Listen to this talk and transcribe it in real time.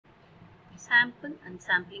sample and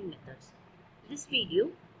sampling methods. This video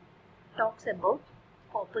talks about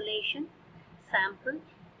population, sample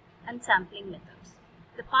and sampling methods.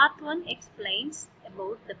 The part 1 explains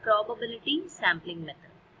about the probability sampling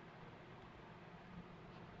method.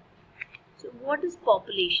 So what is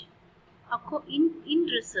population? In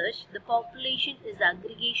research, the population is the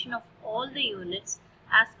aggregation of all the units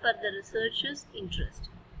as per the researcher's interest.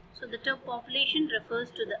 So the term population refers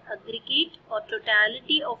to the aggregate or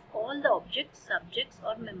totality of all the objects, subjects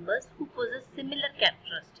or members who possess similar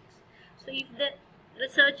characteristics. So if the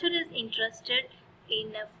researcher is interested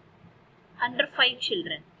in under 5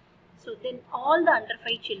 children, so then all the under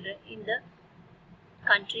 5 children in the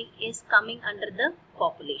country is coming under the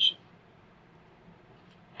population.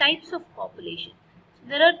 Types of population. So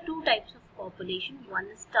there are two types of population. One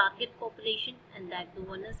is target population and that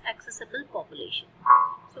one is accessible population.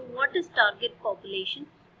 So what is target population?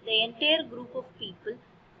 The entire group of people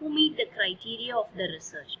who meet the criteria of the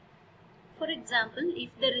research. For example, if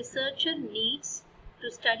the researcher needs to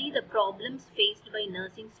study the problems faced by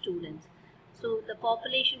nursing students, so the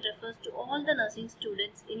population refers to all the nursing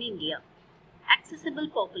students in India. Accessible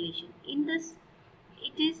population. In this,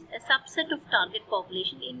 it is a subset of target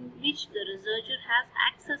population in which the researcher has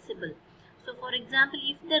accessible. So for example,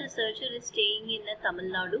 if the researcher is staying in a Tamil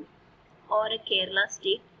Nadu or a Kerala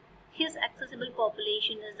state, his accessible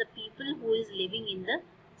population is the people who is living in the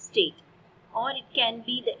state, or it can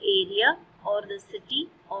be the area or the city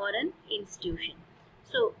or an institution.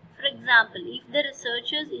 So for example, if the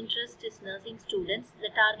researcher's interest is nursing students, the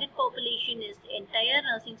target population is the entire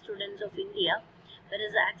nursing students of India,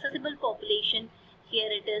 whereas the accessible population, here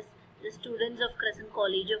it is the students of Crescent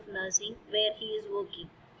College of Nursing where he is working.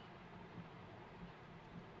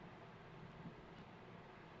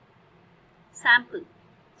 Sample.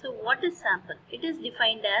 So what is sample? It is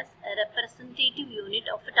defined as a representative unit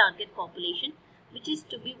of a target population which is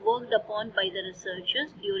to be worked upon by the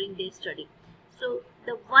researchers during their study. So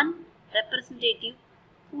the one representative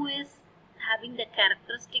who is having the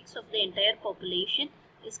characteristics of the entire population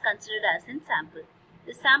is considered as a sample.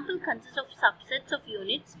 The sample consists of subsets of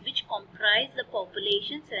units which comprise the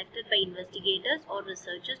population selected by investigators or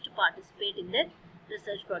researchers to participate in their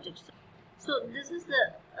research projects. So this is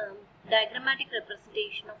the diagrammatic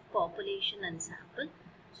representation of population and sample.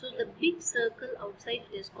 So the big circle outside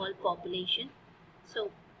is called population. So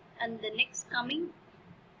and the next coming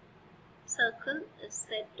circle is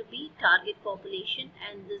said to be target population,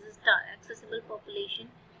 and this is accessible population,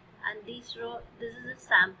 and this is a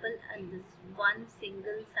sample, and this one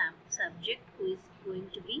single subject who is going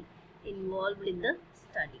to be involved in the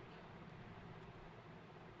study.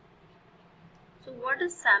 So what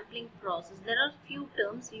is sampling process? There are few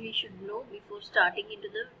terms we should know before starting into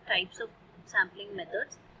the types of sampling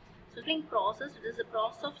methods. So sampling process is a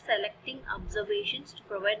process of selecting observations to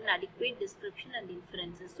provide an adequate description and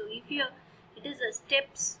inferences. So if it is a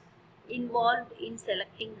steps involved in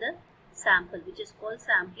selecting the sample, which is called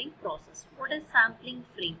sampling process. What is sampling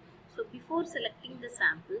frame? So before selecting the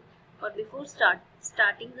sample or before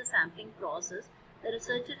starting the sampling process, the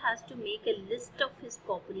researcher has to make a list of his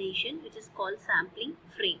population, which is called sampling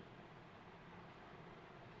frame.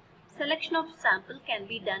 Selection of sample can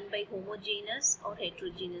be done by homogeneous or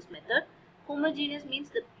heterogeneous method. Homogeneous means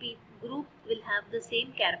the group will have the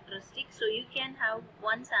same characteristics, so you can have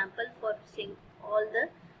one sample for all the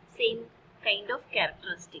same kind of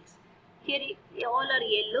characteristics. Here all are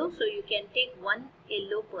yellow, so you can take one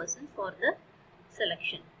yellow person for the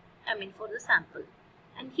selection, for the sample.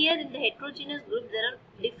 And here in the heterogeneous group there are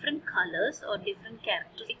different colors or different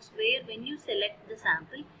characteristics, where when you select the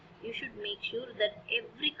sample you should make sure that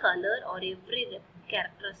every color or every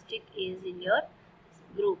characteristic is in your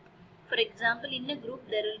group. For example, in a group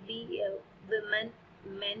there will be women,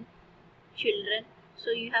 men, children,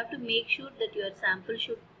 so you have to make sure that your sample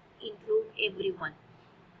should include everyone.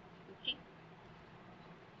 Okay.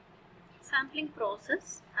 Sampling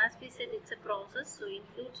process, as we said, it's a process, so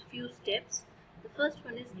includes few steps. The first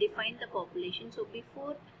one is define the population. So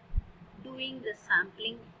before doing the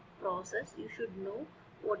sampling process, you should know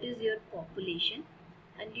what is your population,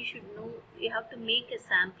 and you have to make a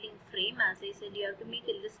sampling frame. As I said, you have to make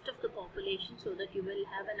a list of the population so that you will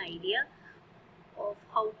have an idea of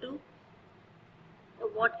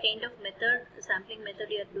what kind of sampling method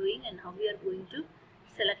you are doing and how you are going to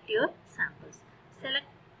select your samples. Select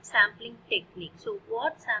sampling technique. So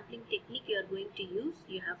what sampling technique you are going to use,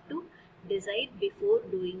 you have to decide before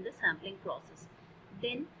doing the sampling process.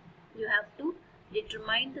 Then you have to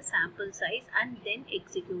determine the sample size and then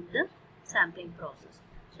execute the sampling process.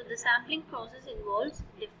 So the sampling process involves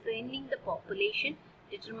defining the population,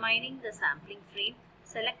 determining the sampling frame,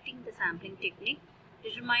 selecting the sampling technique,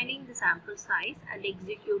 determining the sample size, and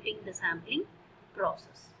executing the sampling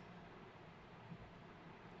process.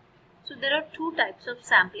 So there are two types of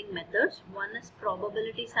sampling methods. One is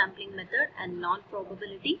probability sampling method and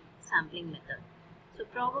non-probability sampling method. So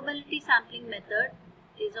probability sampling method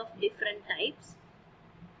is of different types: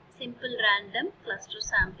 simple random, cluster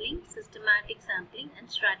sampling, systematic sampling,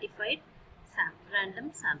 and stratified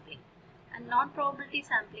random sampling. And non-probability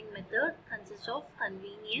sampling method consists of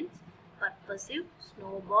convenience, purposive,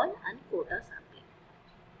 snowball, and quota sampling.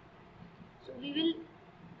 So we will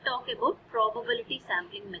talk about probability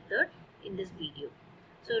sampling method in this video.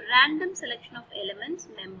 So random selection of elements,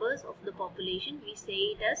 members of the population, we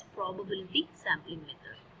say it as probability sampling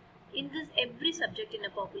method. In this, every subject in a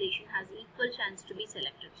population has equal chance to be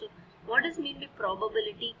selected. So what is meant by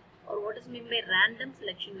probability, or what is meant by random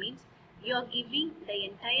selection means you are giving the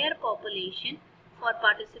entire population for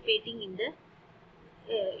participating in the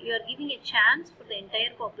you are giving a chance for the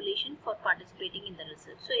entire population for participating in the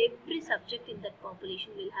research. So every subject in that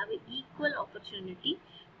population will have an equal opportunity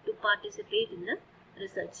to participate in the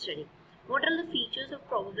research study. What are the features of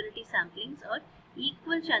probability samplings? Are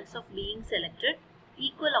equal chance of being selected,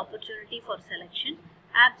 equal opportunity for selection,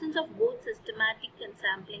 absence of both systematic and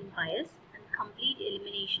sampling bias, and complete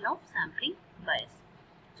elimination of sampling bias.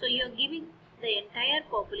 So you are giving the entire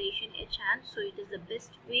population a chance, so it is the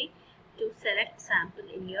best way to select sample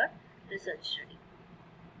in your research study.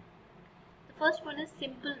 The first one is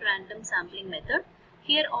simple random sampling method.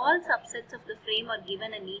 Here all subsets of the frame are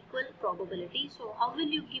given an equal probability. So how will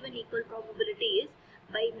you give an equal probability is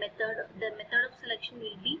by method. The method of selection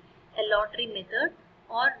will be a lottery method,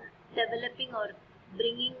 or developing or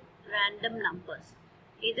bringing random numbers,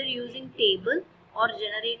 either using table or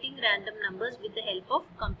generating random numbers with the help of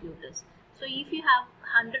computers. So if you have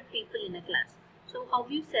 100 people in a class, so how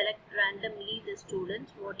you select randomly the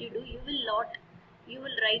students? What you do, you will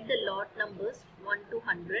write the lot numbers 1 to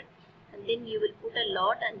 100, and then you will put a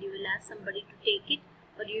lot and you will ask somebody to take it,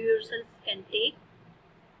 or you yourself can take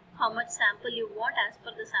how much sample you want. As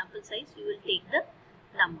per the sample size, you will take the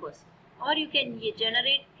numbers, or you can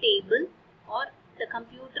generate table, or the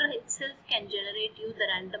computer itself can generate you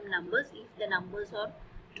the random numbers if the numbers are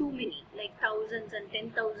too many, like thousands and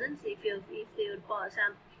 10,000s. If your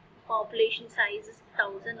population size is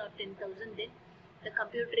 1,000 or 10,000, then the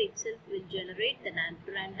computer itself will generate the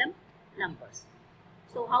random numbers.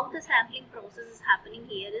 So how the sampling process is happening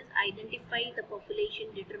here is identify the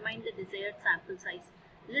population, determine the desired sample size,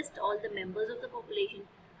 list all the members of the population,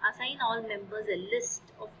 assign all members a list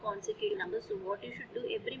of consecutive numbers. So what you should do,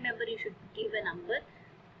 every member you should give a number,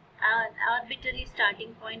 an arbitrary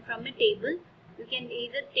starting point from a table. You can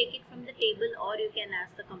either take it from the table or you can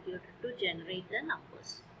ask the computer to generate the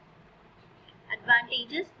numbers.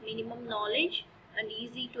 Advantages: minimum knowledge and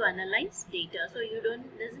easy to analyze data. So you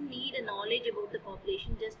doesn't need a knowledge about the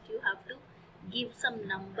population, just you have to give some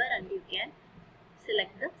number and you can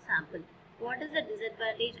select the sample. What is the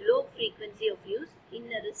disadvantage? Low frequency of use. In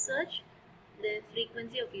a research, the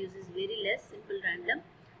frequency of use is very less. Simple random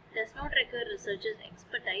does not require researchers'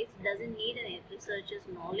 expertise, doesn't need a researcher's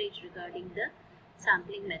knowledge regarding the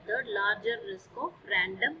sampling method. Larger risk of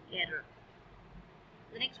random error.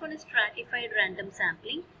 The next one is stratified random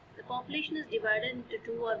sampling. The population is divided into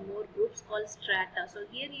two or more groups called strata. So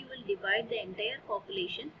here you will divide the entire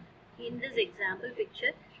population. In this example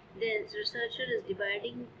picture, the researcher is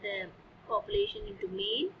dividing the population into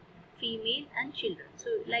male, female, and children. So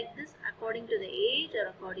like this, according to the age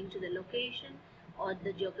or according to the location or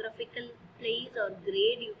the geographical place or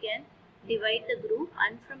grade, you can divide the group,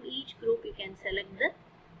 and from each group you can select the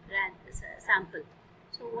sample.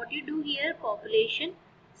 So what you do here, population,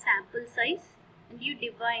 sample size, and you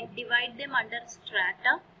divide them under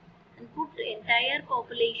strata and put the entire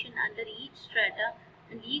population under each strata,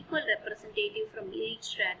 and equal representative from each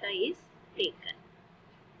strata is taken.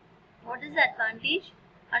 What is the advantage?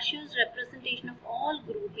 Assures representation of all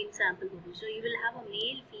group in sample group. So you will have a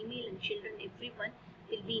male, female, and children. Everyone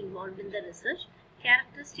will be involved in the research.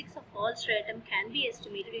 Characteristics of all stratum can be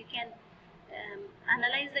estimated. You can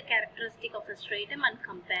analyze the characteristic of a stratum and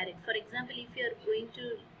compare it. For example, if you are going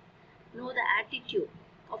to know the attitude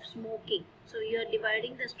of smoking, so you are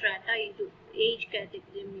dividing the strata into age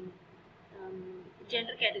category,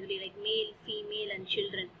 gender category, like male, female, and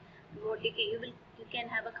children. What you can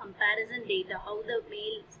have a comparison data, how the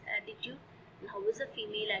male's attitude and how is the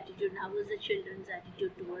female attitude and how is the children's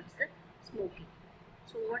attitude towards the smoking.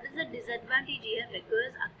 So what is the disadvantage here?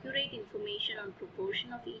 Requires accurate information on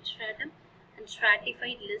proportion of each stratum, and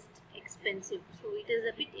stratified list expensive. So it is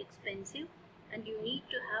a bit expensive and you need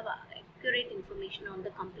to have accurate information on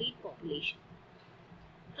the complete population.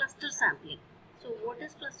 Cluster sampling. So what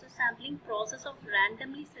is cluster sampling? Process of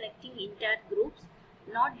randomly selecting entire groups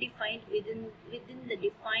not defined within the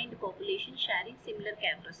defined population sharing similar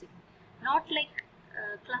characteristics. Not like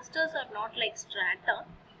clusters are not like strata.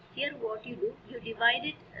 Here what you do, you divide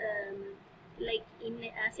it like in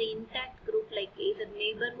as a intact group, like either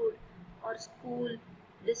neighborhood or school,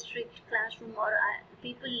 district, classroom, or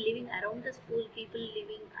people living around the school, people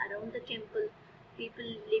living around the temple, people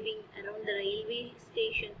living around the railway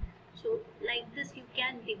station. So like this you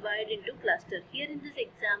can divide into cluster. Here in this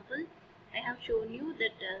example I have shown you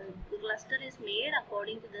that the cluster is made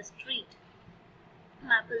according to the street.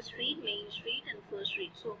 Maple Street, Main Street and First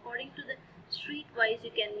Street. So according to the street wise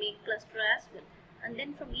you can make cluster as well, and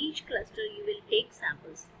then from each cluster you will take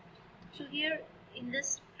samples. So here in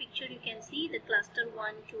this picture you can see the cluster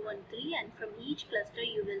 1, 2 and 3, and from each cluster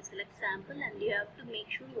you will select sample, and you have to make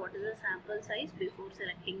sure what is the sample size before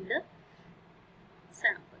selecting the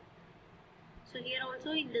sample. So here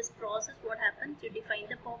also in this process what happens, you define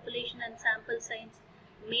the population and sample size,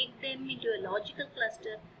 make them into a logical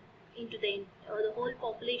cluster, into the whole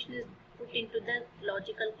population is put into the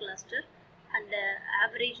logical cluster, and the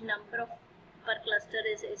average number of per cluster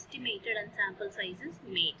is estimated and sample size is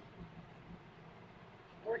made.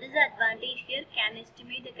 What is the advantage here? Can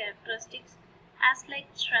estimate the characteristics. As like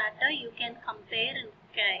strata, you can compare and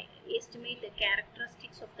estimate the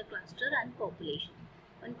characteristics of the cluster and population.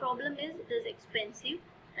 One problem is it is expensive,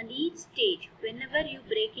 and each stage, whenever you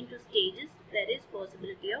break into stages, there is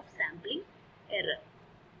possibility of sampling error.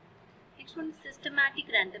 Next one is systematic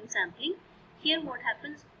random sampling. Here what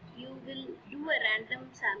happens, you will do a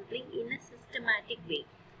random sampling in a systematic way.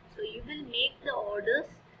 So you will make the orders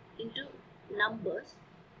into numbers,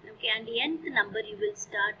 okay, and the nth number you will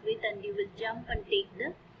start with, and you will jump and take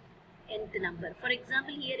the nth number. For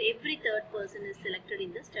example, here every third person is selected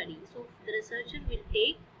in the study. So the researcher will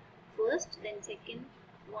take first, then second,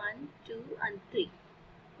 1, 2 and 3.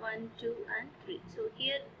 1, 2 and 3. So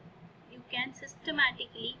here you can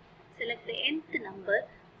systematically select the nth number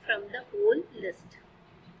from the whole list.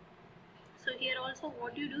 So here also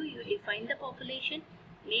what you do, you define the population,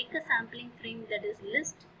 make a sampling frame, that is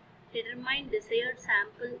list, determine desired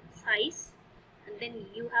sample size, and then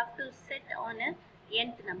you have to set on a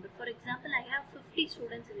nth number. For example, I have 50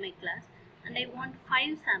 students in my class and I want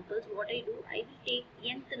 5 samples. What I do, I will take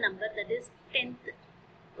nth number, that is 10th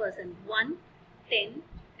person, 1, 10,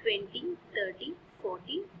 20, 30,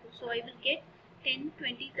 40. So I will get 10,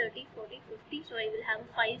 20, 30, 40, 50. So I will have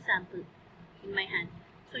 5 samples in my hand.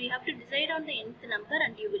 So you have to decide on the nth number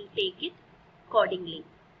and you will take it accordingly.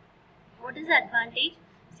 What is the advantage?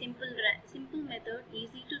 Simple method,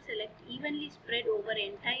 easy to select, evenly spread over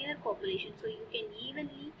entire population. So you can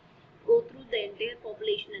evenly go through the entire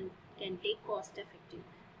population and can take cost effective.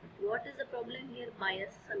 But what is the problem here?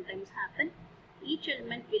 Bias sometimes happen. Each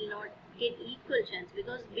element will not get equal chance,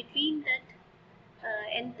 because between that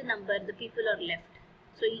nth number the people are left.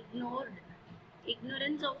 So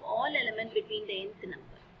ignorance of all element between the nth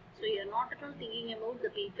number. So you are not at all thinking about the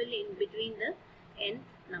people in between the nth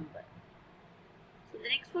number. So the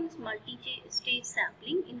next one is multi-stage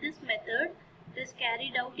sampling. In this method, it is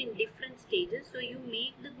carried out in different stages. So you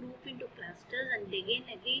make the group into clusters, and again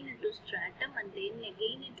into stratum, and then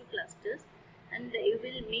again into clusters, and you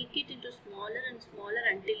will make it into smaller and smaller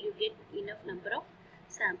until you get enough number of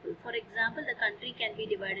samples. For example, the country can be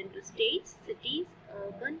divided into states, cities,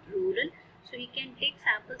 urban, rural. So you can take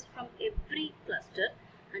samples from every cluster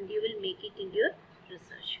and you will make it into your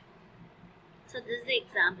research. So this is the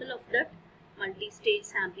example of the multi-stage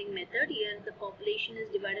sampling method. Here the population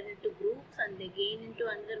is divided into groups and again into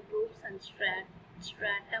another groups and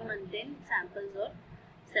stratum, and then samples are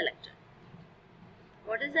selected.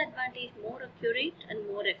 What is the advantage? More accurate and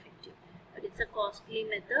more effective, but it's a costly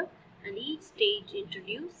method, and each stage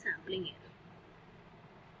introduce sampling error.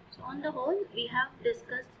 So on the whole, we have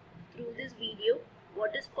discussed through this video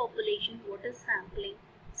what is population, what is sampling,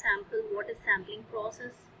 what is sampling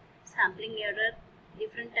process, sampling error,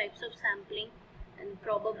 different types of sampling, and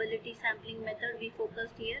probability sampling method we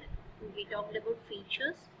focused here. We talked about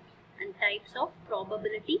features and types of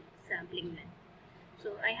probability sampling method.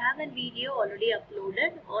 So I have a video already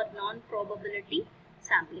uploaded on non-probability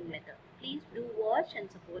sampling method. Please do watch and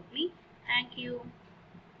support me. Thank you.